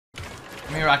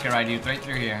Let me rocket ride you right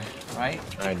through here. Right?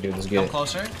 Alright, dude, let's get Come it.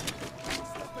 closer.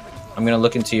 I'm gonna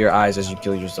look into your eyes as you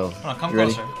kill yourself. Oh, come you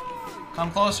ready? closer.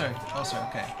 Come closer. Closer,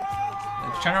 okay.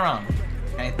 Turn around.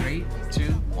 Okay, 3, 2,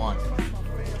 1.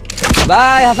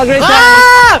 Bye, have a great time!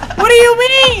 Ah! What do you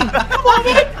mean? Come on,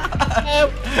 man.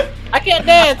 I can't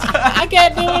dance. I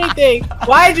can't do anything.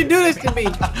 Why did you do this to me?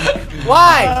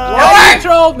 Why? Why did you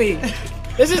troll me?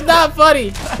 This is not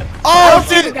funny. Oh,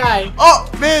 shit! Guy. Oh,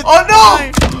 man. Oh, no!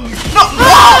 No!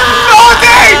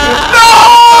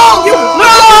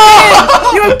 No!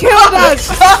 You killed us!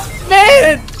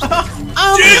 Man!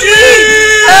 I'm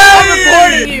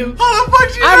reporting you! How the fuck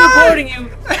you I'm reporting you!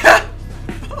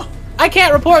 I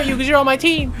can't report you because you're on my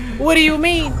team. What do you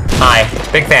mean? Hi,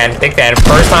 big fan,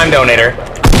 first time donator.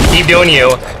 Keep doing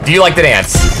you. Do you like to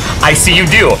dance? I see you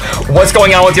do. What's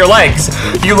going on with your legs?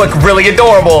 You look really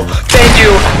adorable. Thank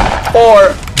you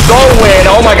for the win.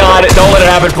 Oh my god, don't let it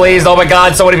happen, please. Oh my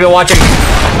god, so many people watching.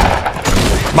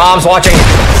 Mom's watching.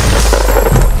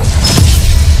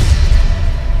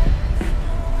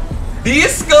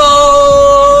 Disco,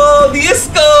 baby.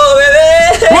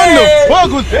 What the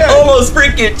fuck was that? Almost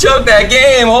freaking choked that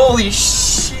game. Holy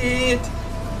shit.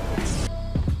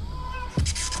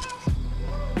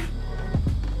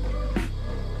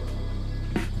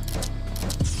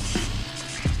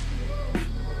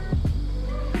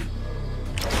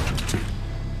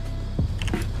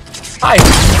 Hi.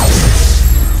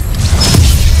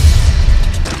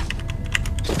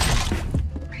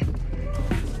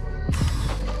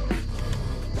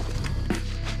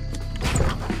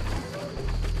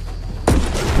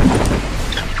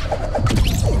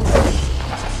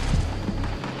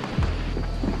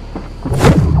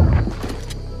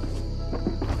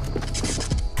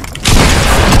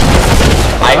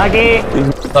 Lagi.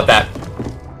 Flip that.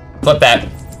 Flip that.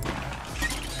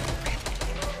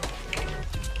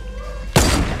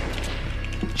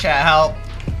 Chat, help.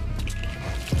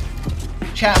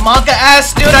 Chat, Monka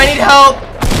ass, dude, I need help.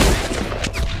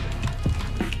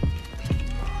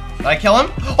 Did I kill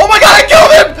him? Oh my god, I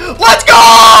killed him! Let's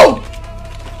go!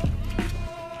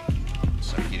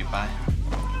 So cutie pie.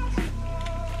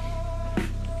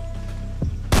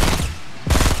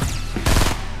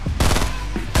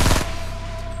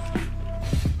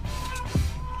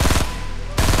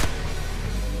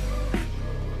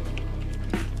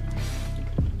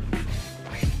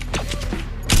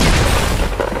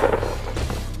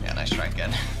 Yeah, nice try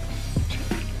again.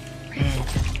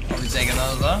 I'll be taking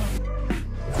those though.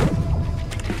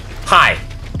 Hi.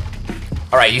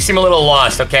 Alright, you seem a little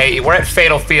lost, okay? We're at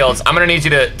Fatal Fields. I'm gonna need you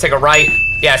to take a right.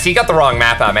 Yeah, so you got the wrong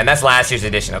map out, man. That's last year's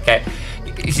edition, okay?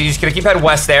 So you're just gonna keep heading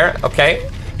west there, okay?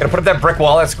 Gonna put up that brick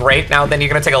wall, that's great. Now then you're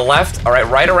gonna take a left, alright,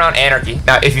 right around Anarchy.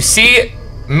 Now, if you see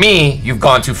me, you've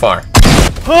gone too far.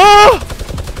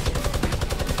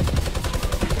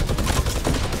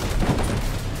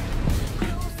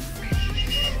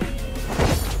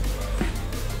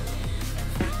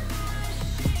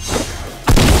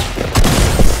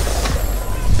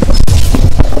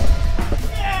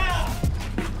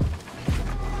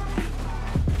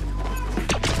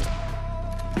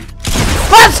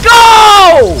 Let's go!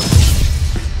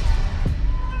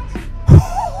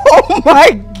 Oh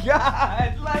my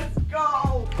god, let's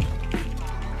go!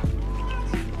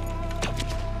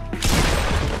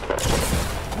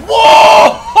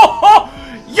 Whoa!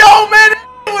 Yo, man,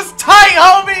 it was tight,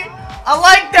 homie! I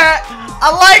like that!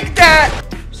 I like that!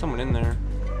 Someone in there.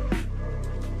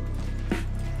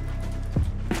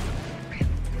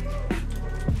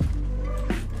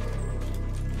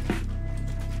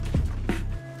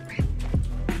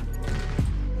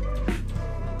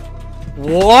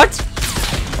 What?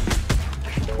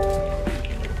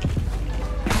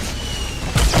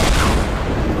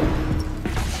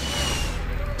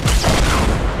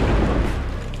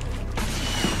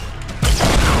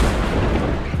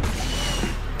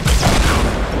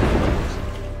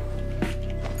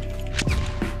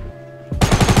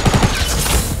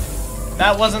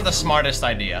 That wasn't the smartest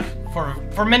idea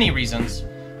for many reasons.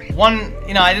 One,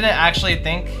 you know, I didn't actually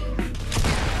think.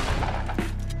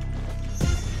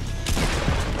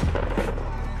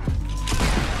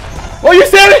 Oh, you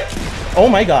said it! Oh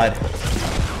my god.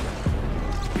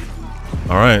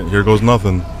 Alright, here goes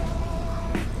nothing.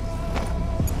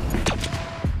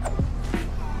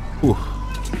 Ooh.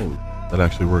 Oh, that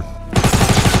actually worked.